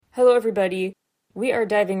Hello everybody. We are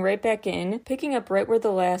diving right back in, picking up right where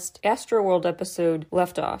the last Astroworld episode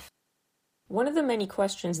left off. One of the many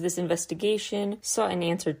questions this investigation sought an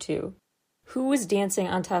answer to. Who was dancing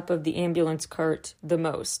on top of the ambulance cart the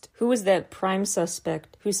most? Who was that prime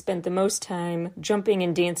suspect who spent the most time jumping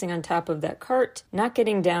and dancing on top of that cart, not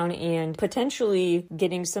getting down and potentially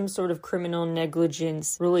getting some sort of criminal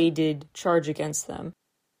negligence related charge against them?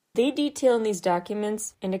 They detail in these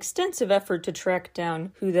documents an extensive effort to track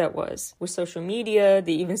down who that was. With social media,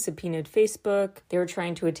 they even subpoenaed Facebook. They were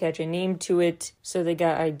trying to attach a name to it, so they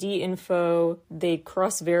got ID info. They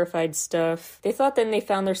cross-verified stuff. They thought then they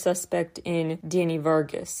found their suspect in Danny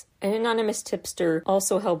Vargas. An anonymous tipster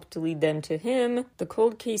also helped lead them to him. The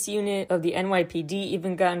cold case unit of the NYPD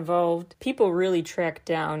even got involved. People really tracked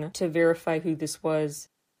down to verify who this was.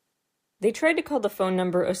 They tried to call the phone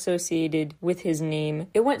number associated with his name.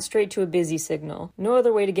 It went straight to a busy signal. No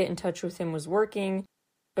other way to get in touch with him was working.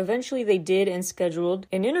 Eventually they did and scheduled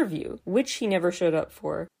an interview, which he never showed up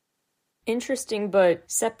for. Interesting but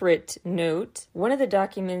separate note, one of the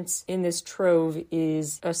documents in this trove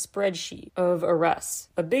is a spreadsheet of arrests.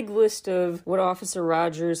 A big list of what Officer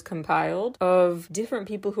Rogers compiled of different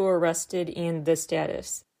people who were arrested and the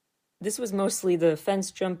status. This was mostly the fence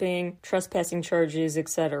jumping, trespassing charges,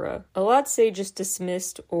 etc. A lot say just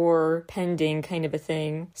dismissed or pending kind of a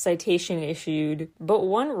thing, citation issued, but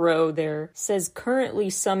one row there says currently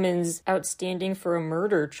summons outstanding for a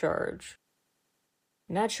murder charge.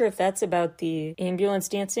 Not sure if that's about the ambulance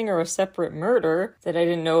dancing or a separate murder that I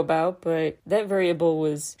didn't know about, but that variable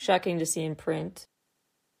was shocking to see in print.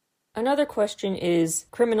 Another question is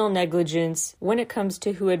criminal negligence when it comes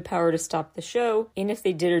to who had power to stop the show, and if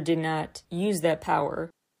they did or did not use that power.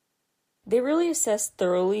 They really assessed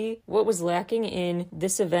thoroughly what was lacking in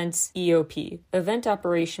this event's EOP, Event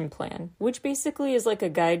Operation Plan, which basically is like a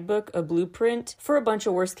guidebook, a blueprint for a bunch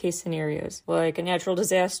of worst-case scenarios, like a natural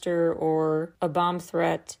disaster or a bomb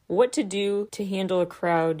threat, what to do to handle a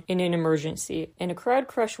crowd in an emergency. And a crowd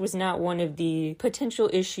crush was not one of the potential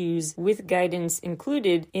issues with guidance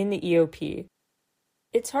included in the EOP.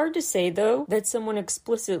 It's hard to say, though, that someone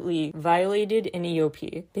explicitly violated an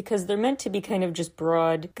EOP, because they're meant to be kind of just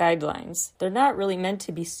broad guidelines. They're not really meant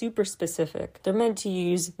to be super specific. They're meant to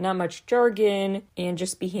use not much jargon and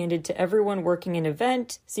just be handed to everyone working an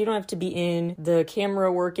event, so you don't have to be in the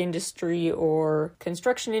camera work industry or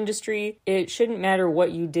construction industry. It shouldn't matter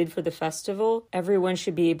what you did for the festival. Everyone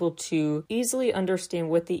should be able to easily understand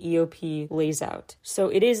what the EOP lays out. So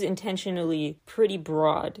it is intentionally pretty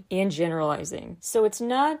broad and generalizing. So it's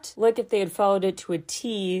not like if they had followed it to a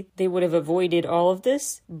T, they would have avoided all of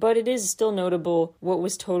this, but it is still notable what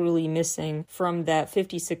was totally missing from that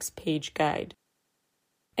 56-page guide.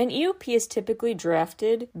 An EOP is typically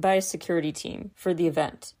drafted by a security team for the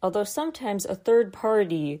event, although sometimes a third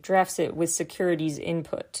party drafts it with security's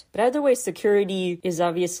input. But either way, security is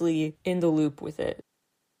obviously in the loop with it.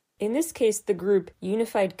 In this case, the group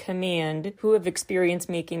Unified Command, who have experience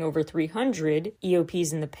making over 300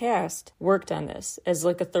 EOPs in the past, worked on this as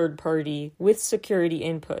like a third party with security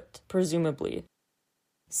input, presumably.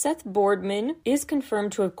 Seth Boardman is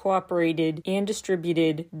confirmed to have cooperated and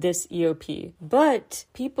distributed this EOP, but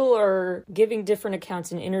people are giving different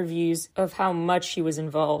accounts in interviews of how much he was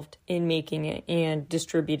involved in making it and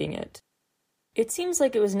distributing it. It seems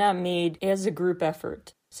like it was not made as a group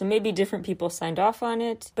effort. So maybe different people signed off on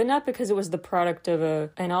it, but not because it was the product of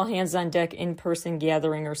an all-hands-on-deck in-person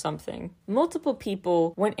gathering or something. Multiple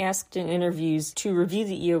people, when asked in interviews to review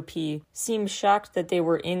the EOP, seemed shocked that they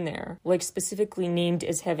were in there, like specifically named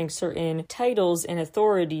as having certain titles and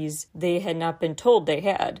authorities they had not been told they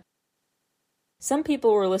had. Some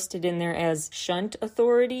people were listed in there as shunt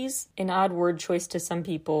authorities, an odd word choice to some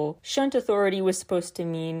people. Shunt authority was supposed to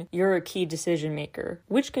mean you're a key decision maker,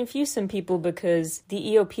 which confused some people because the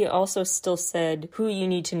EOP also still said who you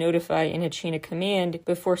need to notify in a chain of command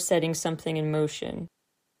before setting something in motion.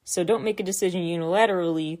 So don't make a decision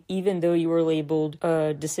unilaterally, even though you were labeled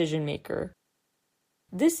a decision maker.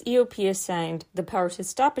 This EOP assigned the power to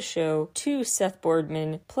stop a show to Seth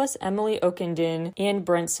Boardman, plus Emily Okenden and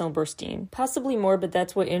Brent Silberstein. Possibly more, but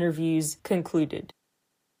that's what interviews concluded.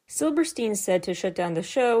 Silberstein said to shut down the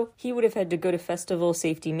show, he would have had to go to festival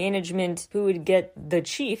safety management, who would get the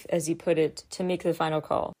chief, as he put it, to make the final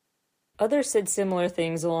call. Others said similar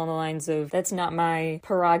things along the lines of, that's not my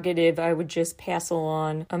prerogative, I would just pass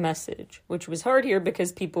along a message, which was hard here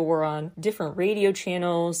because people were on different radio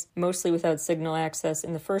channels, mostly without signal access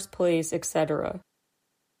in the first place, etc.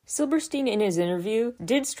 Silberstein in his interview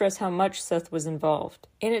did stress how much Seth was involved,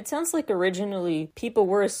 and it sounds like originally people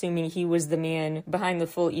were assuming he was the man behind the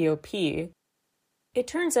full EOP. It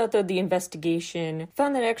turns out, though, the investigation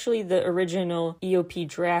found that actually the original EOP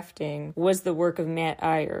drafting was the work of Matt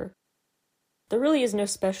Iyer. There really is no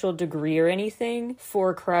special degree or anything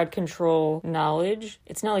for crowd control knowledge.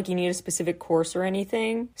 It's not like you need a specific course or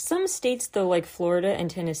anything. Some states, though, like Florida and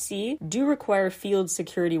Tennessee, do require field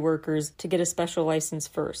security workers to get a special license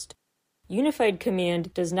first. Unified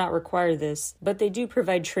Command does not require this, but they do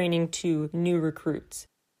provide training to new recruits.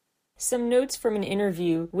 Some notes from an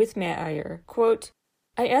interview with Matt Iyer. Quote,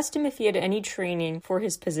 I asked him if he had any training for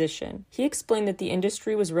his position. He explained that the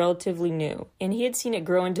industry was relatively new, and he had seen it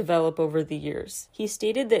grow and develop over the years. He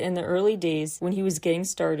stated that in the early days, when he was getting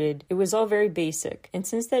started, it was all very basic, and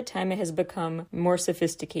since that time it has become more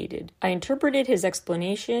sophisticated. I interpreted his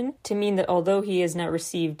explanation to mean that although he has not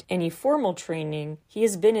received any formal training, he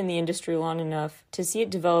has been in the industry long enough to see it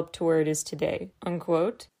develop to where it is today.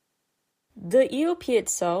 Unquote. The EOP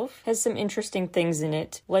itself has some interesting things in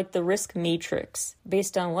it, like the risk matrix,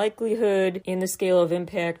 based on likelihood and the scale of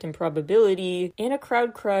impact and probability, and a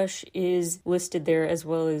crowd crush is listed there as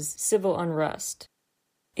well as civil unrest.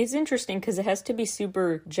 It's interesting because it has to be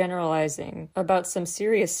super generalizing about some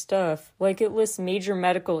serious stuff, like it lists major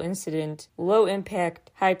medical incident, low impact,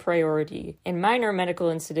 high priority, and minor medical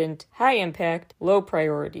incident, high impact, low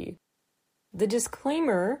priority. The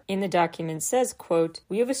disclaimer in the document says, quote,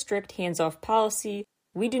 we have a strict hands-off policy.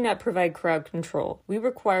 We do not provide crowd control. We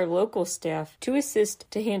require local staff to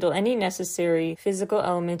assist to handle any necessary physical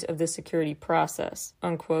element of the security process,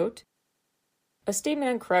 unquote. A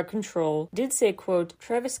statement on crowd control did say, quote,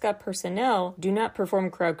 Travis Scott personnel do not perform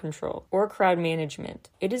crowd control or crowd management.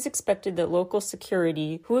 It is expected that local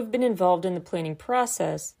security, who have been involved in the planning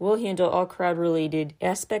process, will handle all crowd-related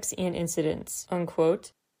aspects and incidents,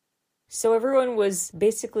 unquote. So everyone was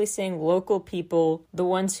basically saying local people, the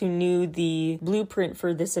ones who knew the blueprint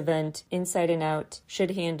for this event inside and out,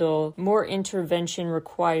 should handle more intervention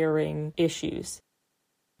requiring issues.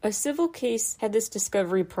 A civil case had this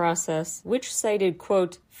discovery process, which cited,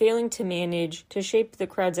 quote, failing to manage to shape the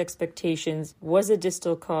crowd's expectations was a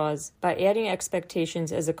distal cause. By adding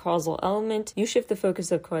expectations as a causal element, you shift the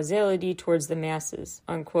focus of causality towards the masses,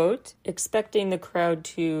 unquote. Expecting the crowd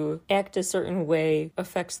to act a certain way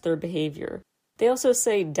affects their behavior. They also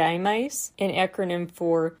say DIMICE, an acronym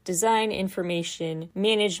for Design, Information,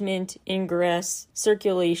 Management, Ingress,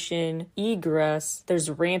 Circulation, Egress. There's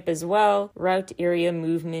RAMP as well, Route, Area,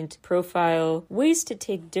 Movement, Profile, ways to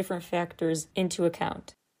take different factors into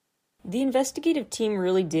account. The investigative team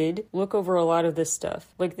really did look over a lot of this stuff.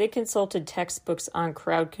 Like, they consulted textbooks on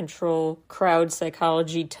crowd control, crowd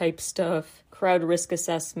psychology type stuff, crowd risk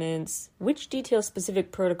assessments, which detail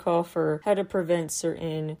specific protocol for how to prevent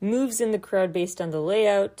certain moves in the crowd based on the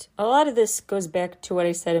layout. A lot of this goes back to what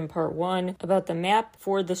I said in part 1 about the map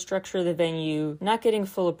for the structure of the venue not getting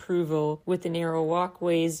full approval with the narrow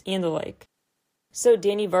walkways and the like. So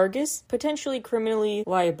Danny Vargas, potentially criminally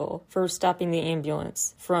liable for stopping the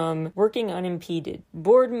ambulance from working unimpeded.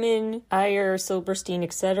 Boardman, Iyer, Silberstein,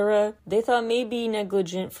 etc., they thought maybe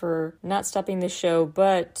negligent for not stopping the show,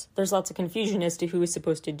 but there's lots of confusion as to who was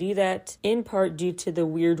supposed to do that, in part due to the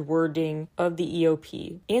weird wording of the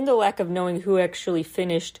EOP, and the lack of knowing who actually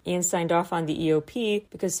finished and signed off on the EOP,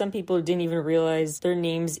 because some people didn't even realize their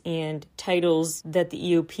names and titles that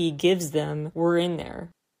the EOP gives them were in there.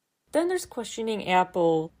 Then there's questioning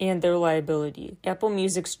Apple and their liability. Apple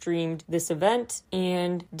Music streamed this event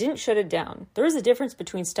and didn't shut it down. There is a difference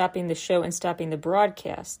between stopping the show and stopping the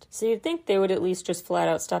broadcast, so you'd think they would at least just flat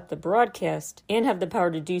out stop the broadcast and have the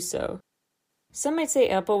power to do so. Some might say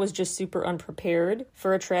Apple was just super unprepared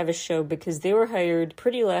for a Travis show because they were hired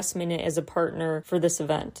pretty last minute as a partner for this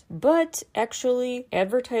event. But actually,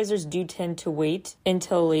 advertisers do tend to wait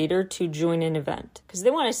until later to join an event because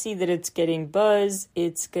they want to see that it's getting buzz,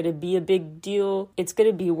 it's going to be a big deal, it's going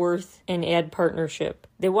to be worth an ad partnership.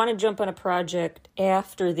 They want to jump on a project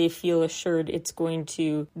after they feel assured it's going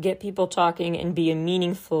to get people talking and be a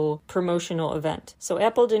meaningful promotional event. So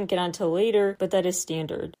Apple didn't get on till later, but that is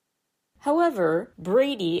standard. However,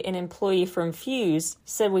 Brady, an employee from Fuse,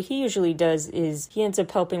 said what he usually does is he ends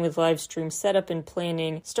up helping with live stream setup and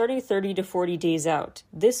planning starting 30 to 40 days out.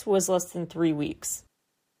 This was less than 3 weeks.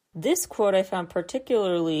 This quote I found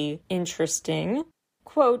particularly interesting.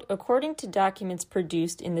 Quote, according to documents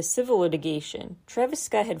produced in the civil litigation, Travis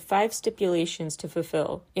Scott had 5 stipulations to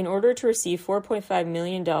fulfill in order to receive $4.5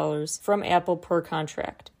 million from Apple per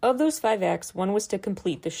contract. Of those 5 acts, one was to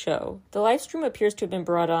complete the show. The live stream appears to have been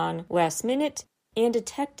brought on last minute, and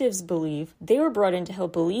detectives believe they were brought in to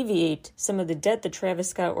help alleviate some of the debt the Travis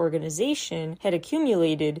Scott organization had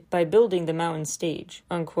accumulated by building the Mountain Stage,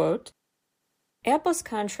 unquote. Apple's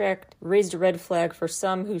contract raised a red flag for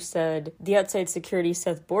some who said the outside security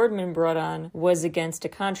Seth Boardman brought on was against a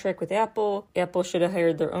contract with Apple. Apple should have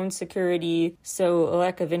hired their own security, so a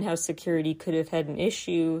lack of in-house security could have had an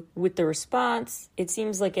issue. With the response, it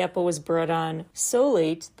seems like Apple was brought on so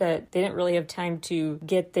late that they didn't really have time to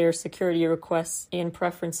get their security requests and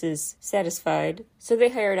preferences satisfied, so they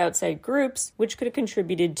hired outside groups, which could have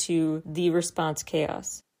contributed to the response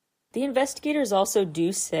chaos. The investigators also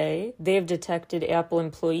do say they have detected Apple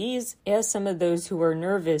employees as some of those who are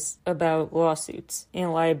nervous about lawsuits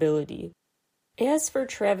and liability. As for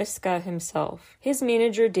Travis Scott himself, his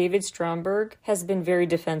manager David Stromberg has been very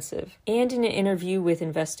defensive, and in an interview with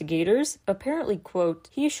investigators, apparently, quote,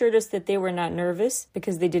 he assured us that they were not nervous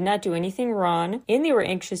because they did not do anything wrong, and they were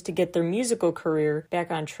anxious to get their musical career back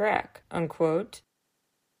on track, unquote.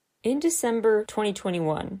 In December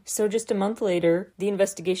 2021, so just a month later, the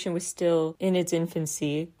investigation was still in its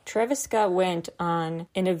infancy, Travis Scott went on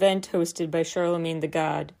an event hosted by Charlemagne the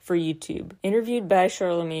God for YouTube, interviewed by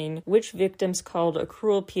Charlemagne, which victims called a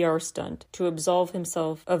cruel PR stunt to absolve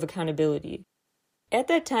himself of accountability. At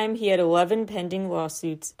that time, he had 11 pending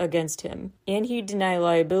lawsuits against him, and he denied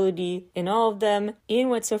liability in all of them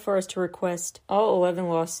and went so far as to request all 11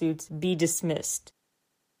 lawsuits be dismissed.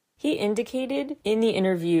 He indicated in the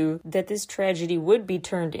interview that this tragedy would be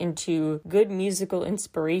turned into good musical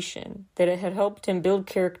inspiration, that it had helped him build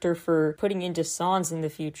character for putting into songs in the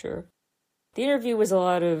future. The interview was a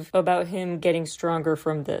lot about him getting stronger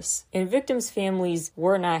from this, and victims' families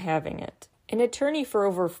were not having it. An attorney for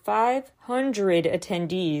over 500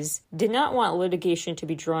 attendees did not want litigation to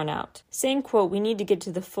be drawn out, saying, quote, we need to get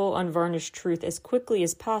to the full unvarnished truth as quickly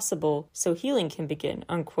as possible so healing can begin,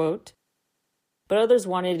 unquote. But others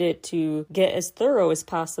wanted it to get as thorough as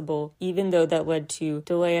possible, even though that led to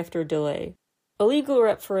delay after delay. A legal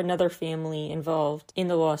rep for another family involved in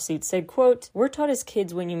the lawsuit said, quote, we're taught as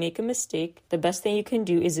kids when you make a mistake, the best thing you can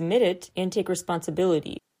do is admit it and take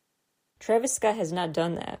responsibility. Travis Scott has not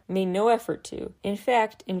done that, made no effort to. In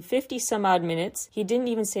fact, in 50-some-odd minutes, he didn't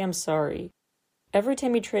even say I'm sorry. Every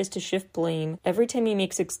time he tries to shift blame, every time he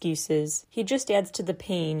makes excuses, he just adds to the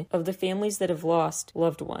pain of the families that have lost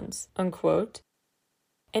loved ones, unquote.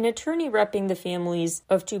 An attorney repping the families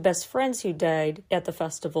of two best friends who died at the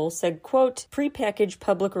festival said, quote, prepackaged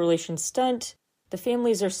public relations stunt. The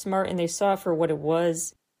families are smart and they saw it for what it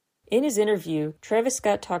was. In his interview, Travis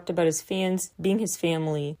Scott talked about his fans being his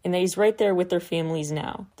family and that he's right there with their families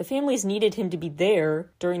now. The families needed him to be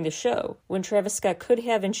there during the show, when Travis Scott could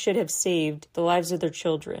have and should have saved the lives of their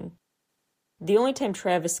children. The only time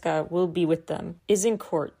Travis Scott will be with them is in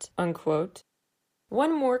court, unquote.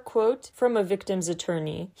 One more quote from a victim's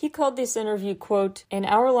attorney. He called this interview, quote, an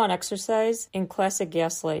hour-long exercise in classic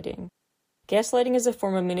gaslighting. Gaslighting is a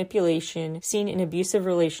form of manipulation seen in abusive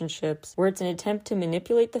relationships where it's an attempt to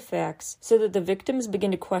manipulate the facts so that the victims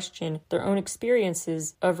begin to question their own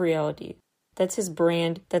experiences of reality. That's his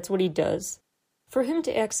brand. That's what he does. For him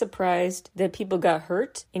to act surprised that people got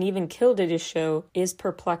hurt and even killed at his show is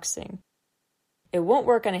perplexing. It won't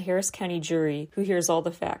work on a Harris County jury who hears all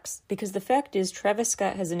the facts, because the fact is Travis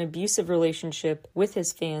Scott has an abusive relationship with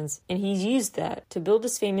his fans, and he's used that to build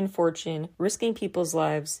his fame and fortune, risking people's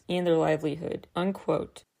lives and their livelihood,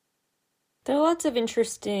 unquote. There are lots of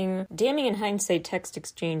interesting, damning in hindsight text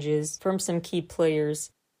exchanges from some key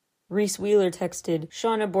players. Reese Wheeler texted,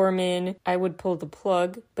 Shauna Borman, I would pull the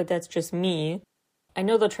plug, but that's just me. I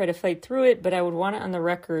know they'll try to fight through it, but I would want it on the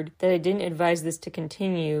record that I didn't advise this to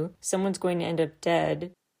continue. Someone's going to end up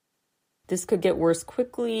dead. This could get worse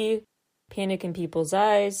quickly. Panic in people's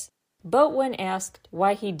eyes. But when asked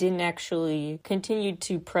why he didn't actually continue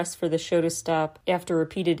to press for the show to stop after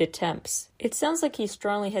repeated attempts, it sounds like he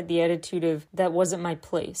strongly had the attitude of, that wasn't my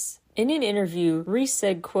place. In an interview, Reese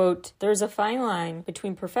said, quote, there's a fine line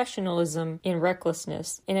between professionalism and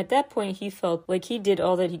recklessness, and at that point he felt like he did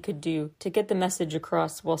all that he could do to get the message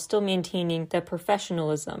across while still maintaining that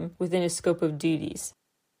professionalism within his scope of duties.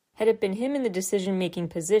 Had it been him in the decision-making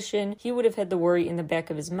position, he would have had the worry in the back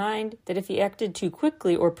of his mind that if he acted too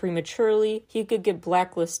quickly or prematurely, he could get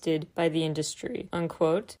blacklisted by the industry,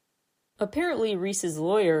 unquote. Apparently, Reese's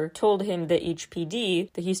lawyer told him that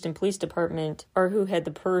HPD, the Houston Police Department, are who had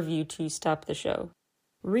the purview to stop the show.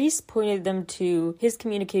 Reese pointed them to his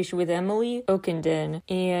communication with Emily Okenden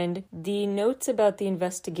and the notes about the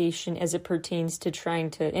investigation as it pertains to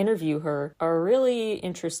trying to interview her are really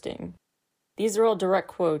interesting. These are all direct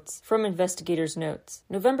quotes from investigators' notes.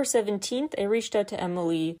 November 17th, I reached out to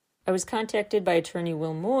Emily. I was contacted by attorney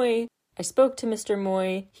Will Moy. I spoke to Mr.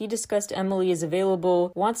 Moy. He discussed Emily is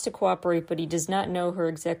available, wants to cooperate, but he does not know her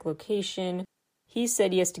exact location. He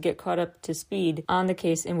said he has to get caught up to speed on the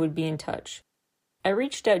case and would be in touch. I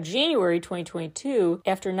reached out January 2022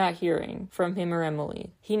 after not hearing from him or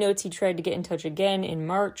Emily. He notes he tried to get in touch again in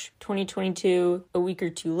March 2022. A week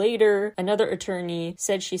or two later, another attorney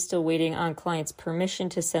said she's still waiting on client's permission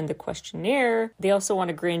to send the questionnaire. They also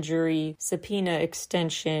want a grand jury subpoena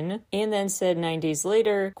extension, and then said 9 days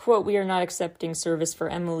later, quote, "We are not accepting service for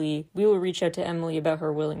Emily. We will reach out to Emily about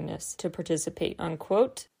her willingness to participate,"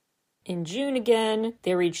 unquote. In June again,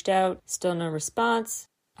 they reached out, still no response.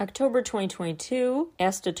 October 2022,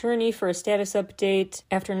 asked attorney for a status update.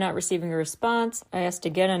 After not receiving a response, I asked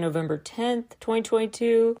again on November 10th,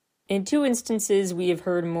 2022. In 2 instances, we have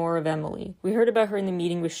heard more of Emily. We heard about her in the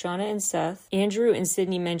meeting with Shauna and Seth. Andrew and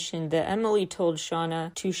Sydney mentioned that Emily told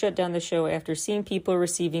Shauna to shut down the show after seeing people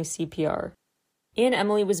receiving CPR. And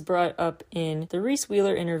Emily was brought up in the Reese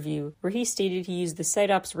Wheeler interview, where he stated he used the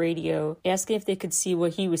PsyOps radio, asking if they could see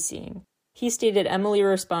what he was seeing. He stated Emily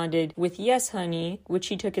responded with "yes, honey," which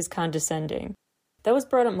he took as condescending. That was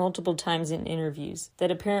brought up multiple times in interviews,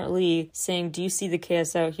 that apparently saying, "Do you see the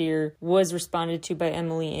chaos out here?" was responded to by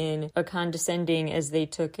Emily in a condescending, as they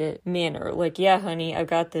took it, manner. Like, "Yeah, honey, I've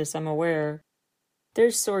got this, I'm aware."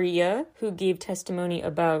 There's Soria, who gave testimony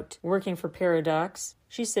about working for Paradox.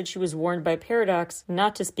 She said she was warned by Paradox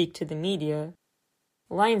not to speak to the media.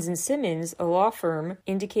 Lyons and Simmons, a law firm,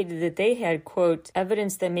 indicated that they had, quote,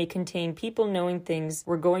 "evidence that may contain people knowing things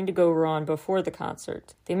were going to go wrong before the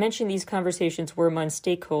concert." They mentioned these conversations were among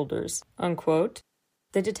stakeholders, unquote.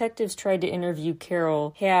 The detectives tried to interview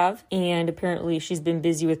Carol Have, and apparently she's been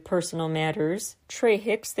busy with personal matters. Trey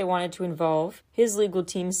Hicks they wanted to involve. His legal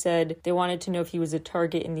team said they wanted to know if he was a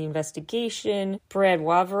target in the investigation. Brad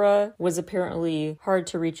Wavra was apparently hard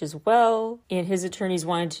to reach as well, and his attorneys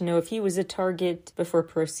wanted to know if he was a target before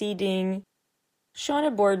proceeding.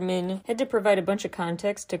 Shauna Boardman had to provide a bunch of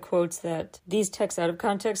context to quotes that "these texts out of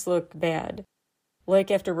context look bad."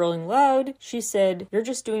 Like after Rolling Loud, she said, "You're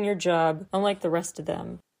just doing your job, unlike the rest of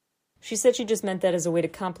them." She said she just meant that as a way to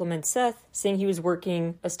compliment Seth, saying he was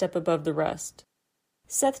working a step above the rest.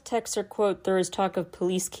 Seth texts her, quote, "There is talk of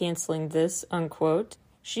police canceling this," unquote.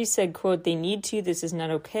 She said, quote, "They need to, this is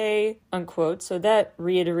not okay," unquote. So that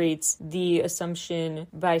reiterates the assumption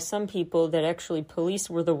by some people that actually police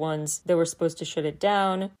were the ones that were supposed to shut it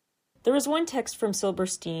down. There was one text from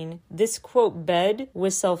Silberstein, "This, quote, bed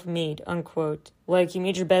was self-made," unquote. Like, you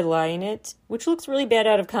made your bed lie in it, which looks really bad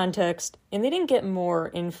out of context, and they didn't get more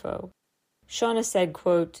info. Shauna said,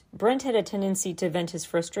 quote, "Brent had a tendency to vent his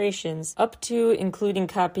frustrations, up to including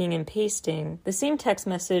copying and pasting the same text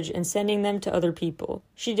message and sending them to other people.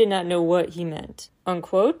 She did not know what he meant,"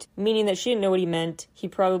 unquote, meaning that she didn't know what he meant. He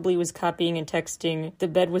probably was copying and texting the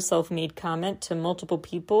 "bed was self-made" comment to multiple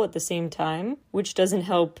people at the same time, which doesn't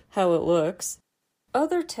help how it looks.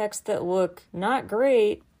 Other texts that look not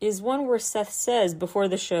great is one where Seth says before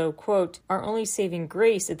the show, quote, "Our only saving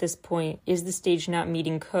grace at this point is the stage not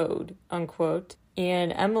meeting code," unquote.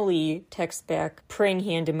 And Emily texts back, praying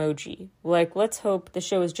hand emoji. Like, let's hope the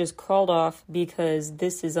show is just called off because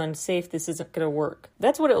this is unsafe, this isn't gonna work.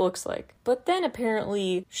 That's what it looks like. But then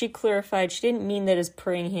apparently she clarified she didn't mean that as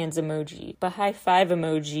praying hands emoji, but high five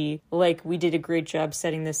emoji, like we did a great job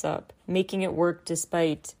setting this up, making it work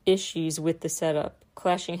despite issues with the setup,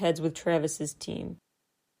 clashing heads with Travis's team.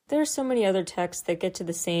 There are so many other texts that get to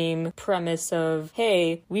the same premise of,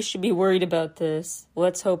 hey, we should be worried about this.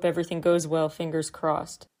 Let's hope everything goes well, fingers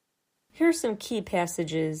crossed. Here are some key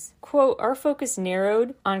passages. Quote, "Our focus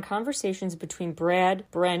narrowed on conversations between Brad,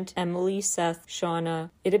 Brent, Emily, Seth, Shauna.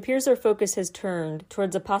 It appears our focus has turned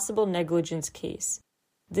towards a possible negligence case.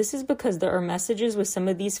 This is because there are messages with some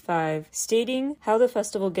of these 5 stating how the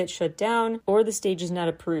festival gets shut down or the stage is not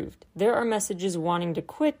approved. There are messages wanting to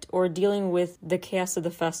quit or dealing with the chaos of the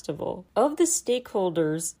festival. Of the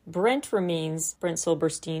stakeholders, Brent remains, Brent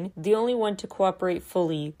Silberstein, the only one to cooperate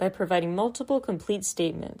fully by providing multiple complete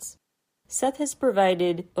statements. Seth has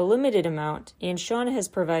provided a limited amount, and Shauna has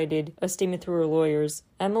provided a statement through her lawyers.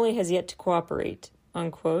 Emily has yet to cooperate."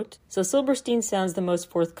 Unquote. So Silberstein sounds the most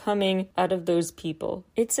forthcoming out of those people.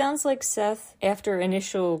 It sounds like Seth, after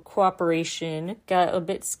initial cooperation, got a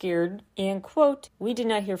bit scared and, quote, "We did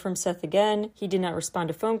not hear from Seth again. He did not respond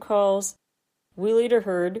to phone calls. We later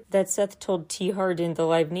heard that Seth told T. Harden, the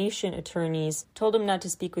Live Nation attorneys, told him not to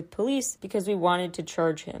speak with police because we wanted to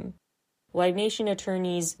charge him. Live Nation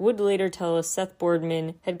attorneys would later tell us Seth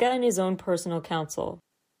Boardman had gotten his own personal counsel.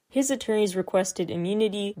 His attorneys requested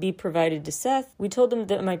immunity be provided to Seth. We told them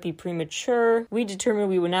that it might be premature. We determined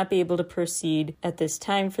we would not be able to proceed at this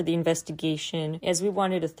time for the investigation, as we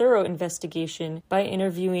wanted a thorough investigation by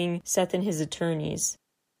interviewing Seth and his attorneys.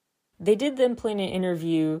 They did then plan an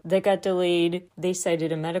interview that got delayed. They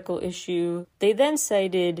cited a medical issue. They then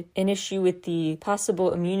cited an issue with the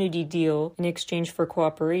possible immunity deal in exchange for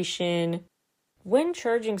cooperation. When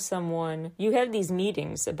charging someone, you have these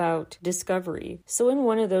meetings about discovery. So in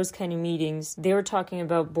one of those kind of meetings, they were talking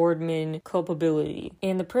about Boardman culpability.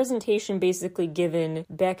 And the presentation basically given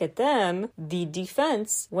back at them, the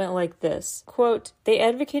defense went like this. Quote, they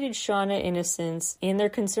advocated Shauna innocence and their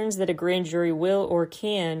concerns that a grand jury will or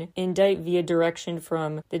can indict via direction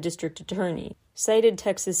from the district attorney. Cited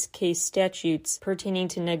Texas case statutes pertaining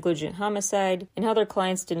to negligent homicide and how their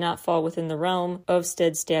clients did not fall within the realm of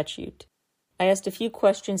said statute. I asked a few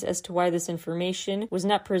questions as to why this information was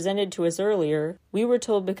not presented to us earlier. We were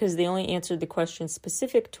told because they only answered the questions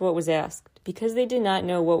specific to what was asked, because they did not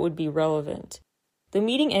know what would be relevant. The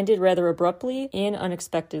meeting ended rather abruptly and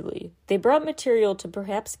unexpectedly. They brought material to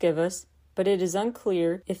perhaps give us, but it is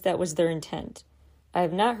unclear if that was their intent. I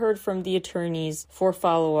have not heard from the attorneys for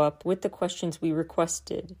follow-up with the questions we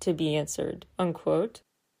requested to be answered." Unquote.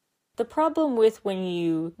 The problem with when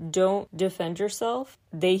you don't defend yourself,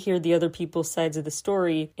 they hear the other people's sides of the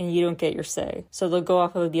story and you don't get your say. So they'll go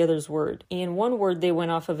off of the other's word. And one word they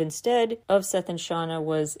went off of instead of Seth and Shauna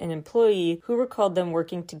was an employee who recalled them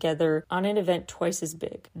working together on an event twice as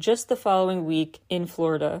big, just the following week in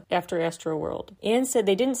Florida after Astroworld, and said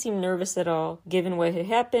they didn't seem nervous at all given what had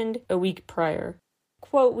happened a week prior.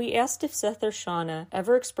 Quote, we asked if Seth or Shauna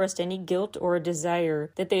ever expressed any guilt or a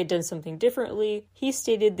desire that they had done something differently. He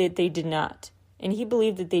stated that they did not, and he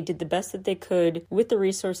believed that they did the best that they could with the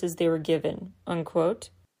resources they were given. Unquote.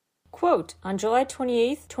 Quote, on July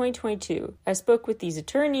 28th, 2022, I spoke with these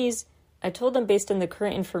attorneys. I told them based on the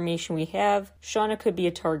current information we have, Shauna could be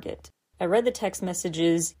a target. I read the text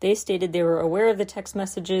messages. They stated they were aware of the text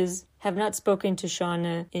messages, have not spoken to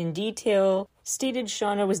Shauna in detail, stated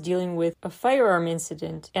Shauna was dealing with a firearm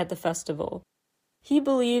incident at the festival. He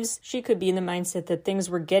believes she could be in the mindset that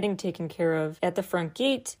things were getting taken care of at the front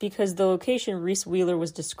gate because the location Reese Wheeler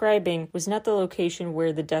was describing was not the location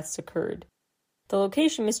where the deaths occurred. The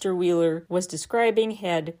location Mr. Wheeler was describing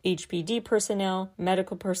had HPD personnel,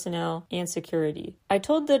 medical personnel, and security. I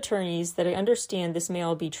told the attorneys that I understand this may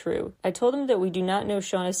all be true. I told them that we do not know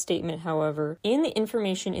Shauna's statement, however, and the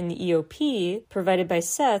information in the EOP provided by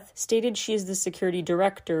Seth stated she is the security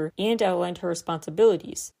director and outlined her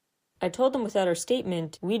responsibilities. I told them without her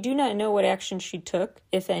statement, we do not know what action she took,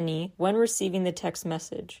 if any, when receiving the text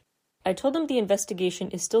message. I told them the investigation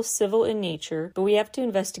is still civil in nature, but we have to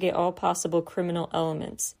investigate all possible criminal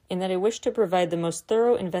elements, and that I wish to provide the most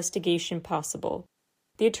thorough investigation possible.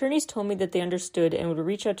 The attorneys told me that they understood and would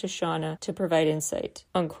reach out to Shauna to provide insight.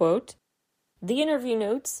 Unquote. The interview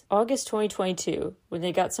notes, August 2022, when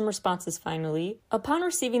they got some responses finally. Upon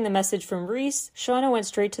receiving the message from Reese, Shauna went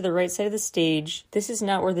straight to the right side of the stage. This is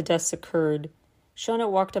not where the deaths occurred.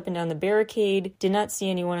 Shauna walked up and down the barricade, did not see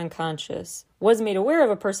anyone unconscious. Was made aware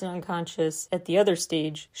of a person unconscious at the other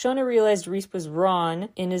stage. Shauna realized Reese was wrong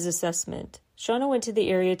in his assessment. Shauna went to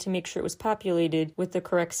the area to make sure it was populated with the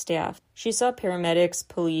correct staff. She saw paramedics,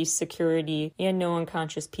 police, security, and no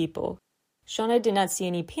unconscious people. Shauna did not see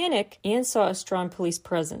any panic and saw a strong police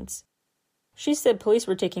presence. She said police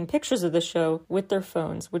were taking pictures of the show with their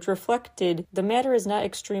phones, which reflected the matter is not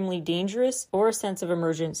extremely dangerous or a sense of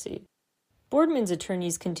emergency. Boardman's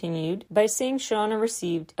attorneys continued by saying Shauna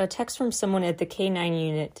received a text from someone at the K-9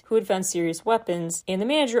 unit who had found serious weapons, and the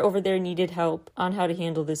manager over there needed help on how to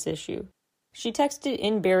handle this issue. She texted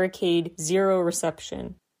in barricade 0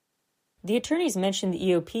 reception. The attorneys mentioned the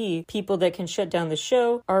EOP, people that can shut down the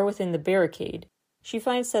show, are within the barricade. She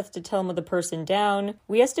finds Seth to tell him of the person down.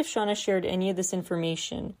 We asked if Shauna shared any of this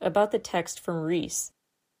information about the text from Reese.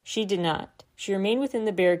 She did not. She remained within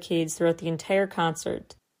the barricades throughout the entire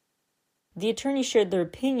concert. The attorney shared their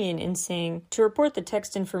opinion in saying to report the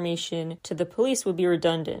text information to the police would be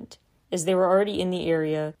redundant, as they were already in the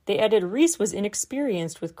area. They added Reese was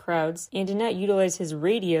inexperienced with crowds and did not utilize his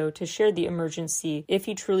radio to share the emergency if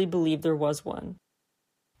he truly believed there was one.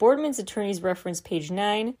 Boardman's attorneys reference page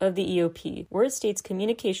 9 of the EOP, where it states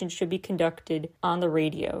communication should be conducted on the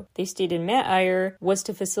radio. They stated Matt Iyer was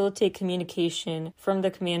to facilitate communication from the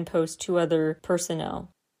command post to other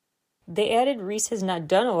personnel. They added Reese has not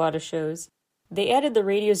done a lot of shows. They added the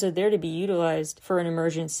radios are there to be utilized for an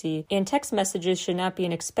emergency, and text messages should not be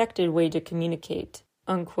an expected way to communicate.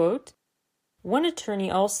 Unquote. One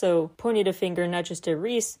attorney also pointed a finger not just at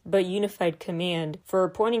Reese, but Unified Command for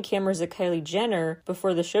pointing cameras at Kylie Jenner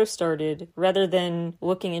before the show started, rather than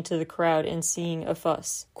looking into the crowd and seeing a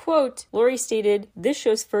fuss. Quote, Lori stated, this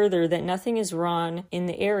shows further that nothing is wrong in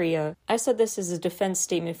the area. I saw this as a defense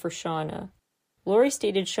statement for Shauna. Lori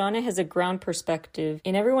stated Shauna has a ground perspective,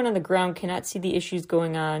 and everyone on the ground cannot see the issues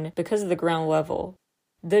going on because of the ground level.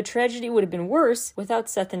 The tragedy would have been worse without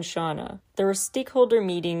Seth and Shauna. There were stakeholder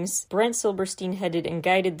meetings. Brent Silberstein headed and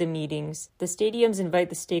guided the meetings. The stadiums invite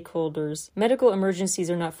the stakeholders. Medical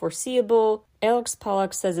emergencies are not foreseeable. Alex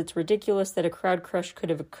Pollock says it's ridiculous that a crowd crush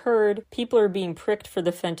could have occurred. People are being pricked for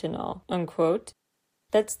the fentanyl, unquote.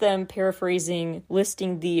 That's them paraphrasing,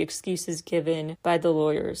 listing the excuses given by the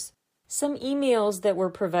lawyers. Some emails that were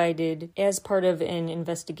provided as part of an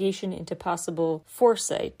investigation into possible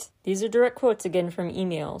foresight. These are direct quotes again from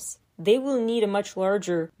emails. They will need a much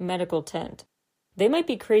larger medical tent. They might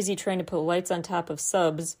be crazy trying to put lights on top of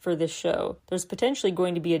subs for this show. There's potentially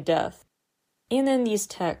going to be a death. And then these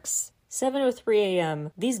texts. 7:03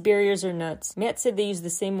 a.m. These barriers are nuts. Matt said they used the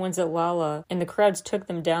same ones at Lala, and the crowds took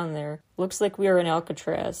them down there. Looks like we are in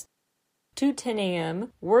Alcatraz. 2:10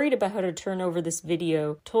 a.m., worried about how to turn over this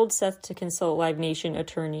video, told Seth to consult Live Nation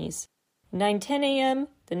attorneys. 9:10 a.m.,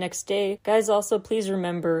 the next day, guys, also please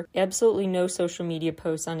remember, absolutely no social media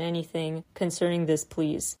posts on anything concerning this,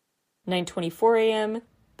 please. 9:24 a.m.,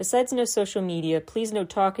 besides no social media, please no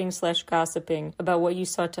talking/gossiping about what you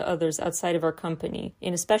saw to others outside of our company,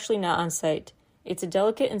 and especially not on site. It's a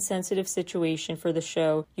delicate and sensitive situation for the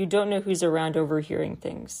show. You don't know who's around overhearing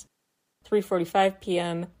things. 3:45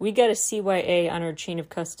 p.m., we got a CYA on our chain of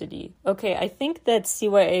custody. Okay, I think that's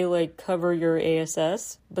CYA like cover your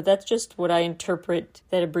ASS, but that's just what I interpret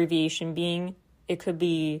that abbreviation being. It could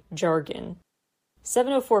be jargon.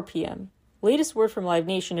 7:04 p.m. Latest word from Live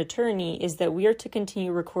Nation attorney is that we are to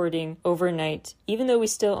continue recording overnight, even though we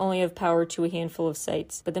still only have power to a handful of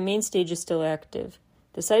sites, but the main stage is still active.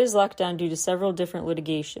 The site is locked down due to several different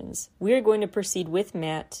litigations. We are going to proceed with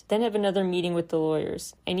Matt, then have another meeting with the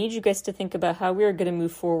lawyers. I need you guys to think about how we are going to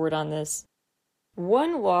move forward on this.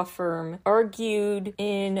 One law firm argued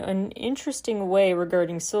in an interesting way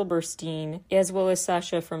regarding Silberstein, as well as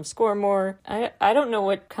Sasha from Scoremore. I don't know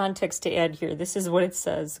what context to add here. This is what it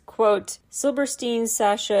says. Quote, Silberstein,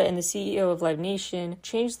 Sasha, and the CEO of Live Nation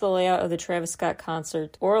changed the layout of the Travis Scott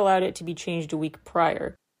concert or allowed it to be changed a week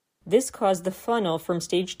prior. This caused the funnel from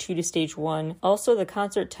stage 2 to stage 1. Also, the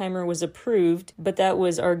concert timer was approved, but that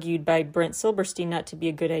was argued by Brent Silberstein not to be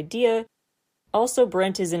a good idea. Also,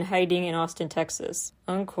 Brent is in hiding in Austin, Texas.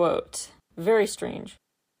 Unquote. Very strange.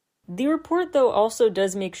 The report, though, also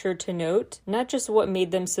does make sure to note not just what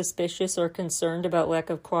made them suspicious or concerned about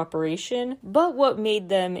lack of cooperation, but what made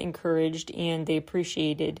them encouraged and they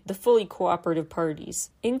appreciated the fully cooperative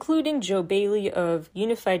parties, including Joe Bailey of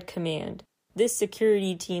Unified Command. This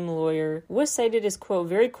security team lawyer was cited as, quote,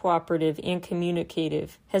 very cooperative and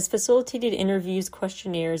communicative, has facilitated interviews,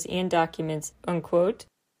 questionnaires, and documents, unquote.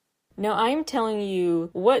 Now, I'm telling you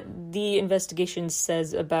what the investigation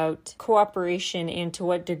says about cooperation and to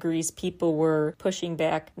what degrees people were pushing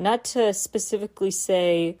back. Not to specifically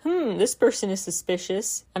say, this person is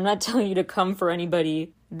suspicious. I'm not telling you to come for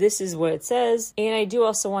anybody. This is what it says. And I do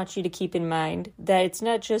also want you to keep in mind that it's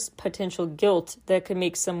not just potential guilt that could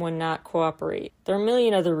make someone not cooperate. There are a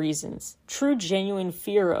million other reasons. True, genuine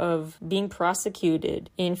fear of being prosecuted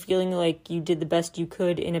and feeling like you did the best you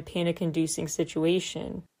could in a panic-inducing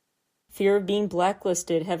situation. Fear of being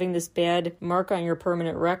blacklisted, having this bad mark on your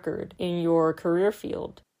permanent record in your career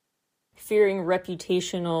field. Fearing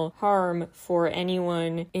reputational harm for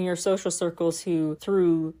anyone in your social circles who,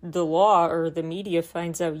 through the law or the media,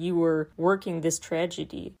 finds out you were working this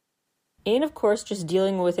tragedy. And of course, just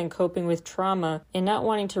dealing with and coping with trauma and not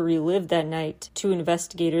wanting to relive that night to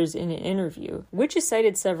investigators in an interview, which is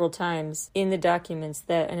cited several times in the documents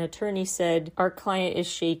that an attorney said, our client is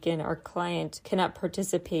shaken, our client cannot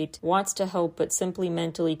participate, wants to help, but simply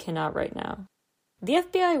mentally cannot right now. The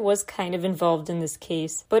FBI was kind of involved in this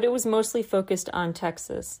case, but it was mostly focused on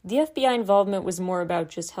Texas. The FBI involvement was more about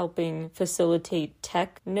just helping facilitate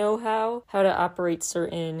tech know-how, how to operate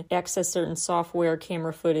access certain software,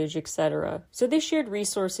 camera footage, etc. So they shared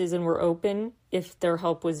resources and were open if their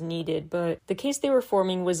help was needed, but the case they were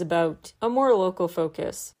forming was about a more local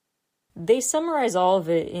focus. They summarize all of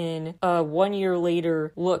it in a 1 year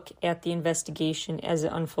later look at the investigation as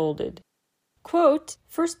it unfolded. Quote,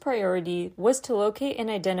 first priority was to locate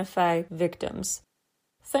and identify victims.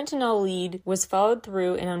 Fentanyl lead was followed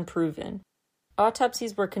through and unproven.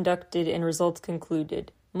 Autopsies were conducted and results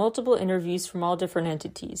concluded. Multiple interviews from all different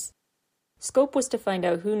entities. Scope was to find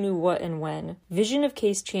out who knew what and when. Vision of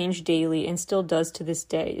case changed daily and still does to this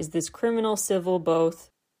day. Is this criminal, civil,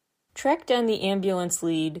 both? Track down the ambulance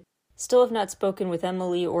lead. Still have not spoken with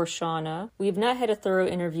Emily or Shauna. We have not had a thorough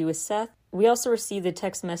interview with Seth. We also received the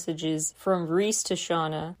text messages from Reese to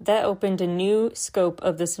Shauna. That opened a new scope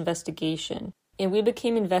of this investigation. and we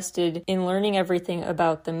became invested in learning everything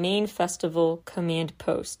about the main festival command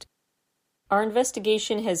post. Our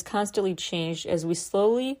investigation has constantly changed as we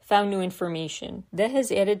slowly found new information. That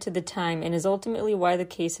has added to the time and is ultimately why the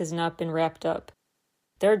case has not been wrapped up.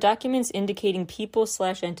 There are documents indicating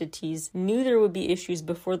people/entities knew there would be issues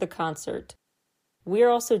before the concert. We are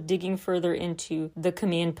also digging further into the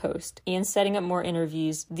command post and setting up more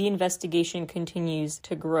interviews. The investigation continues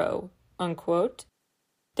to grow." Unquote.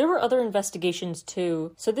 There were other investigations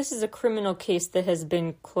too, so this is a criminal case that has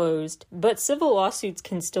been closed, but civil lawsuits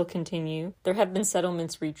can still continue. There have been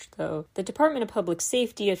settlements reached though. The Department of Public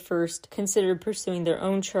Safety at first considered pursuing their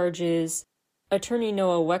own charges. Attorney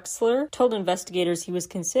Noah Wexler told investigators he was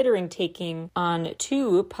considering taking on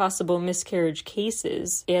 2 possible miscarriage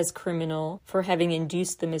cases as criminal for having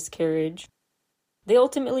induced the miscarriage. They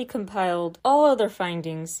ultimately compiled all other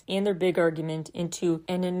findings and their big argument into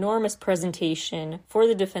an enormous presentation for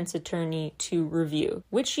the defense attorney to review,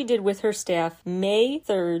 which she did with her staff May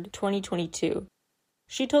 3rd, 2022.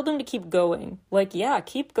 She told them to keep going. Like, yeah,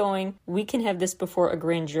 keep going. We can have this before a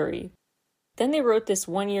grand jury. Then they wrote this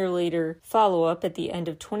 1 year later follow-up at the end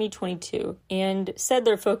of 2022 and said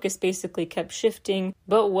their focus basically kept shifting,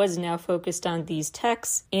 but was now focused on these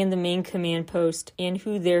texts and the main command post and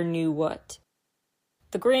who there knew what.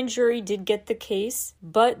 The grand jury did get the case,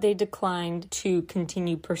 but they declined to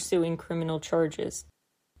continue pursuing criminal charges.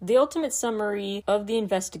 The ultimate summary of the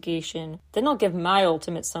investigation, then I'll give my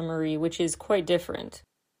ultimate summary, which is quite different.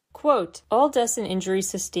 Quote, "All deaths and injuries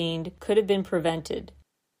sustained could have been prevented.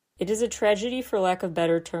 It is a tragedy for lack of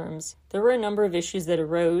better terms. There were a number of issues that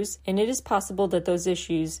arose, and it is possible that those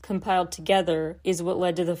issues, compiled together, is what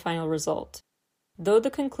led to the final result. Though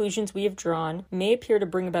the conclusions we have drawn may appear to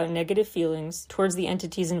bring about negative feelings towards the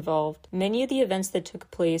entities involved, many of the events that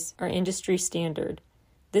took place are industry standard.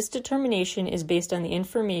 This determination is based on the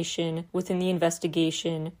information within the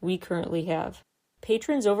investigation we currently have.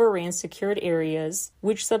 Patrons overran secured areas,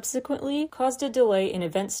 which subsequently caused a delay in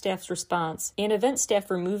event staff's response and event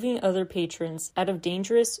staff removing other patrons out of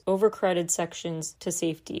dangerous, overcrowded sections to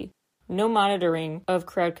safety. No monitoring of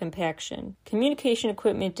crowd compaction. Communication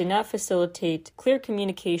equipment did not facilitate clear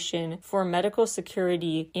communication for medical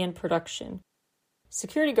security and production.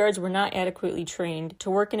 Security guards were not adequately trained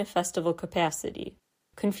to work in a festival capacity.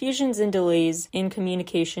 Confusions and delays in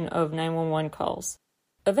communication of 911 calls.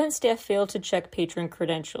 Event staff failed to check patron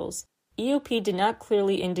credentials. EOP did not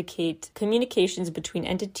clearly indicate communications between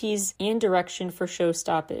entities and direction for show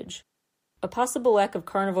stoppage. A possible lack of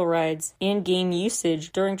carnival rides and game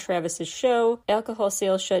usage during Travis's show, alcohol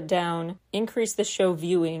sales shut down, increased the show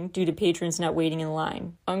viewing due to patrons not waiting in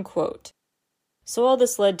line." Unquote. So all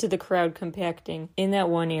this led to the crowd compacting in that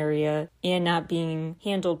one area and not being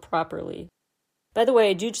handled properly. By the way,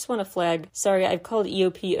 I do just want to flag, sorry, I've called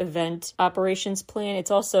EOP Event Operations Plan.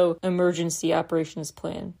 It's also Emergency Operations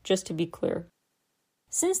Plan, just to be clear.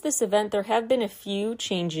 Since this event, there have been a few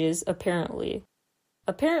changes, apparently.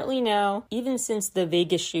 Apparently now, even since the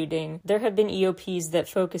Vegas shooting, there have been EOPs that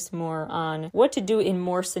focus more on what to do in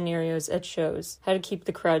more scenarios at shows, how to keep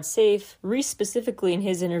the crowd safe. Reese specifically in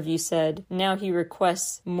his interview said now he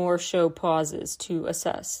requests more show pauses to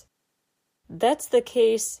assess. That's the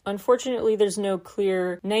case. Unfortunately, there's no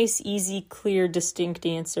clear, nice, easy, clear, distinct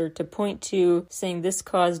answer to point to, saying this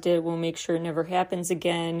caused it, we'll make sure it never happens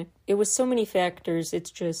again. It was so many factors,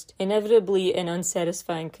 it's just inevitably an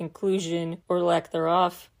unsatisfying conclusion or lack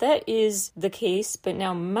thereof. That is the case, but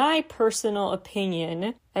now my personal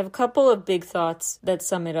opinion, I have a couple of big thoughts that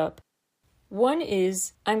sum it up. One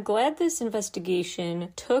is, I'm glad this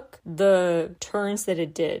investigation took the turns that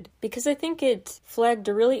it did, because I think it flagged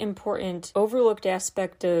a really important, overlooked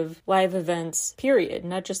aspect of live events, period,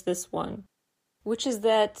 not just this one, which is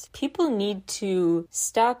that people need to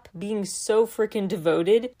stop being so freaking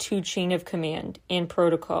devoted to chain of command and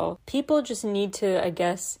protocol. People just need to, I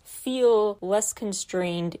guess, feel less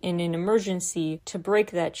constrained in an emergency to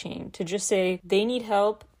break that chain, to just say, they need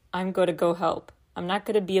help, I'm going to go help. I'm not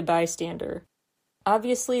going to be a bystander.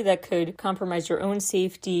 Obviously, that could compromise your own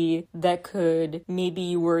safety. That could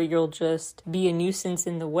maybe worry you'll just be a nuisance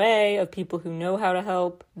in the way of people who know how to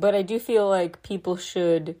help. But I do feel like people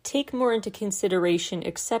should take more into consideration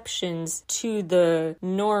exceptions to the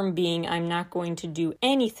norm being I'm not going to do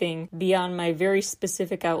anything beyond my very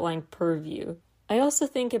specific outlined purview. I also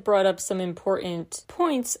think it brought up some important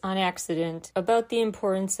points on accident about the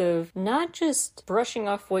importance of not just brushing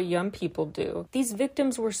off what young people do. These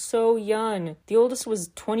victims were so young. The oldest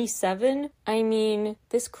was 27. I mean,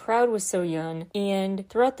 this crowd was so young. And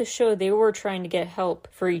throughout the show, they were trying to get help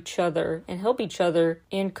for each other and help each other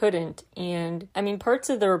and couldn't. And I mean, parts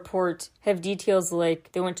of the report have details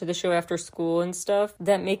like they went to the show after school and stuff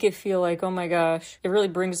that make it feel like, oh my gosh, it really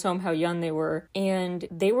brings home how young they were. And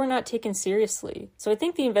they were not taken seriously. So I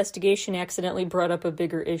think the investigation accidentally brought up a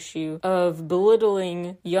bigger issue of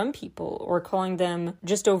belittling young people or calling them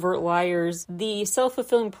just overt liars. The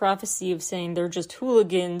self-fulfilling prophecy of saying they're just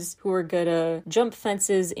hooligans who are gonna jump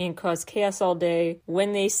fences and cause chaos all day.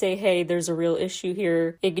 When they say, hey, there's a real issue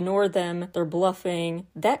here, ignore them, they're bluffing.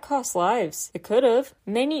 That costs lives. It could have.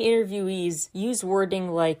 Many interviewees use wording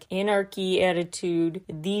like anarchy attitude,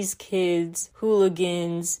 these kids,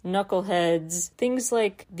 hooligans, knuckleheads, things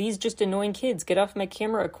like these just annoying kids. Get off my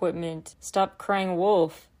camera equipment. Stop crying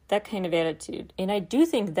wolf. That kind of attitude. And I do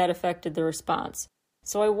think that affected the response.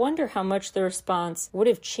 So I wonder how much the response would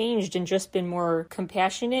have changed and just been more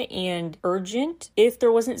compassionate and urgent if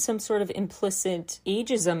there wasn't some sort of implicit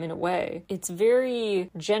ageism in a way. It's very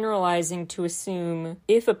generalizing to assume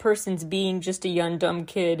if a person's being just a young dumb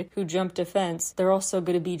kid who jumped a fence, they're also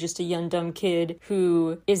going to be just a young dumb kid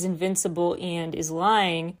who is invincible and is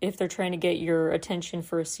lying if they're trying to get your attention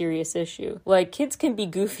for a serious issue. Like, kids can be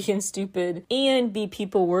goofy and stupid and be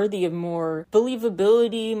people worthy of more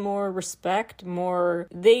believability, more respect, more.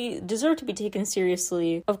 They deserve to be taken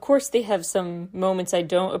seriously. Of course, they have some moments I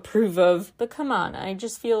don't approve of, but come on, I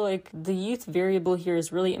just feel like the youth variable here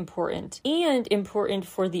is really important and important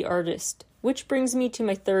for the artist. Which brings me to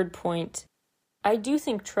my third point. I do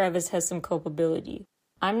think Travis has some culpability.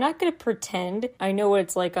 I'm not going to pretend I know what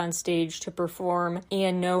it's like on stage to perform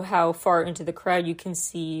and know how far into the crowd you can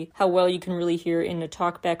see, how well you can really hear in a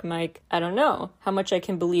talkback mic. I don't know how much I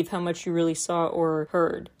can believe how much you really saw or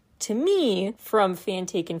heard. To me, from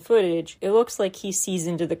fan-taken footage, it looks like he sees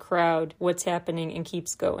into the crowd what's happening and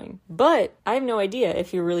keeps going. But I have no idea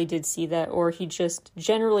if he really did see that or he just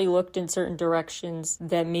generally looked in certain directions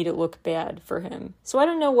that made it look bad for him. So I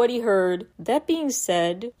don't know what he heard. That being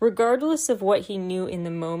said, regardless of what he knew in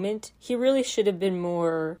the moment, he really should have been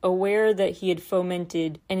more aware that he had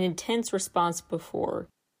fomented an intense response before.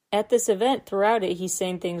 At this event, throughout it, he's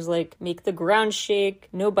saying things like, make the ground shake,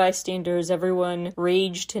 no bystanders, everyone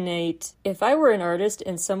rage tonight. If I were an artist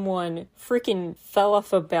and someone freaking fell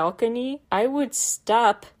off a balcony, I would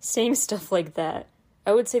stop saying stuff like that.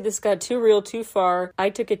 I would say this got too real too far. I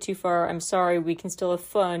took it too far. I'm sorry, we can still have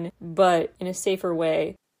fun, but in a safer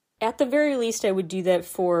way. At the very least, I would do that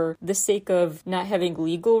for the sake of not having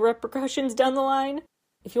legal repercussions down the line.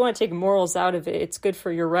 If you want to take morals out of it, it's good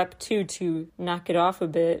for your rep too to knock it off a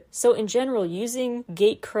bit. So in general, using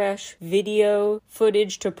gate crash video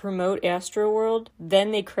footage to promote Astroworld,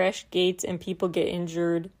 then they crash gates and people get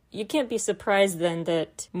injured. You can't be surprised then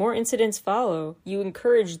that more incidents follow. You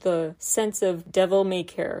encourage the sense of devil may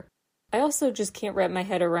care. I also just can't wrap my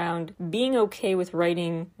head around being okay with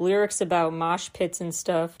writing lyrics about mosh pits and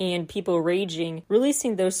stuff and people raging,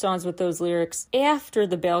 releasing those songs with those lyrics after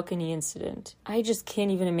the balcony incident. I just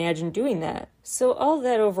can't even imagine doing that. So all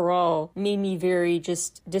that overall made me very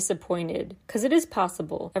just disappointed, because it is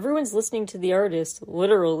possible. Everyone's listening to the artist,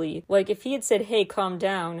 literally. Like, if he had said, hey, calm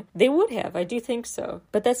down, they would have. I do think so.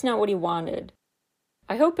 But that's not what he wanted.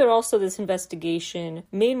 I hope that also this investigation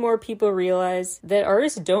made more people realize that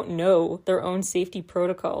artists don't know their own safety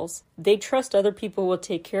protocols. They trust other people will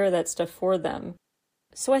take care of that stuff for them.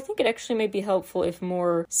 So I think it actually might be helpful if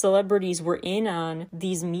more celebrities were in on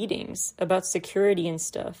these meetings about security and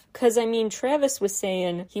stuff. Because, I mean, Travis was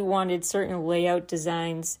saying he wanted certain layout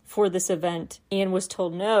designs for this event and was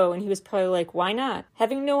told no, and he was probably like, why not?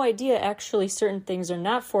 Having no idea actually certain things are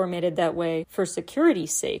not formatted that way for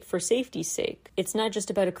security's sake, for safety's sake. It's not just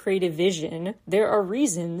about a creative vision. There are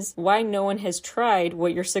reasons why no one has tried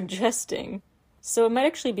what you're suggesting. So it might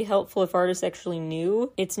actually be helpful if artists actually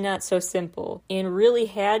knew it's not so simple and really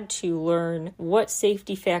had to learn what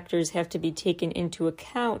safety factors have to be taken into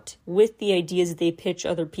account with the ideas they pitch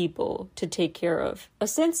other people to take care of. A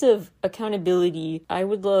sense of accountability I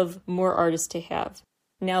would love more artists to have.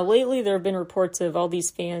 Now, lately there have been reports of all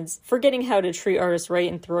these fans forgetting how to treat artists right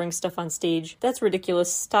and throwing stuff on stage. That's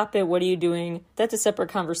ridiculous. Stop it. What are you doing? That's a separate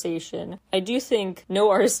conversation. I do think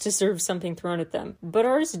no artist deserves something thrown at them. But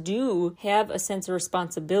artists do have a sense of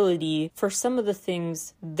responsibility for some of the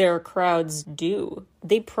things their crowds do.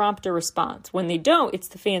 They prompt a response. When they don't, it's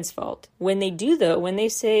the fans' fault. When they do, though, when they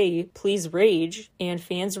say, please rage, and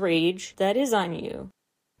fans rage, that is on you.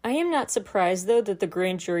 I am not surprised, though, that the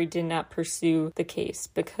grand jury did not pursue the case,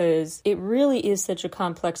 because it really is such a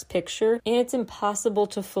complex picture, and it's impossible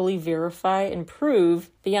to fully verify and prove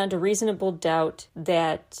beyond a reasonable doubt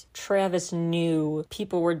that Travis knew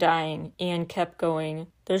people were dying and kept going.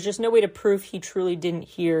 There's just no way to prove he truly didn't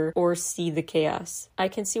hear or see the chaos. I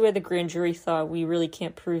can see why the grand jury thought we really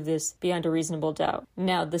can't prove this beyond a reasonable doubt.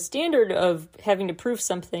 Now, the standard of having to prove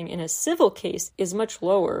something in a civil case is much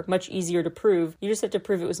lower, much easier to prove. You just have to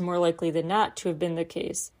prove it was more likely than not to have been the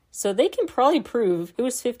case. So they can probably prove it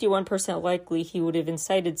was 51% likely he would have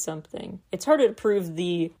incited something. It's harder to prove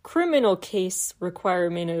the criminal case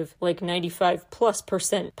requirement of like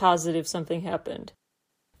 95+% positive something happened.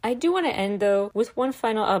 I do want to end, though, with one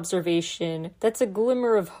final observation that's a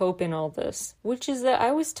glimmer of hope in all this, which is that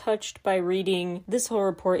I was touched by reading this whole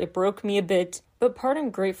report. It broke me a bit, but part I'm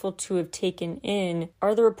grateful to have taken in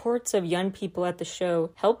are the reports of young people at the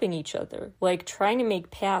show helping each other, like trying to make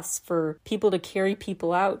paths for people to carry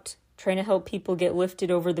people out, trying to help people get lifted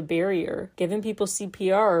over the barrier, giving people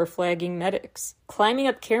CPR or flagging medics, climbing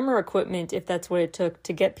up camera equipment if that's what it took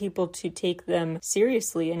to get people to take them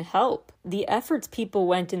seriously and help. The efforts people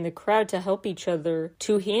went in the crowd to help each other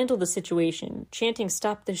to handle the situation, chanting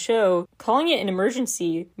 "Stop the show," calling it an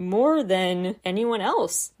emergency more than anyone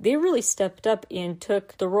else. They really stepped up and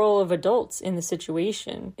took the role of adults in the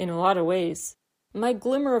situation in a lot of ways. My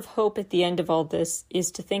glimmer of hope at the end of all this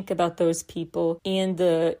is to think about those people and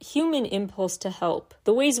the human impulse to help.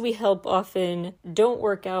 The ways we help often don't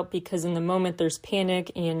work out because in the moment there's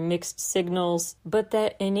panic and mixed signals, but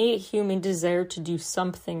that innate human desire to do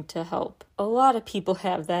something to help. A lot of people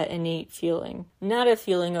have that innate feeling. Not a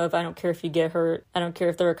feeling of, I don't care if you get hurt, I don't care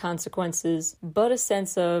if there are consequences, but a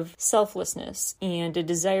sense of selflessness and a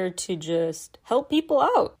desire to just help people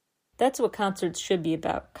out. That's what concerts should be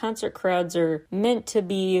about. Concert crowds are meant to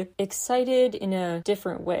be excited in a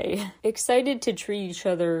different way. Excited to treat each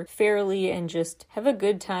other fairly and just have a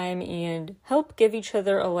good time and help give each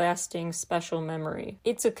other a lasting, special memory.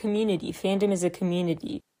 It's a community. Fandom is a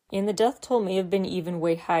community. And the death toll may have been even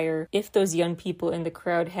way higher if those young people in the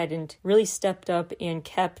crowd hadn't really stepped up and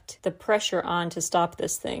kept the pressure on to stop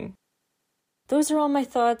this thing. Those are all my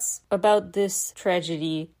thoughts about this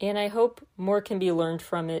tragedy, and I hope more can be learned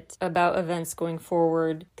from it about events going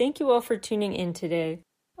forward. Thank you all for tuning in today.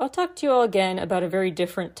 I'll talk to you all again about a very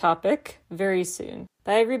different topic very soon.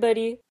 Bye, everybody.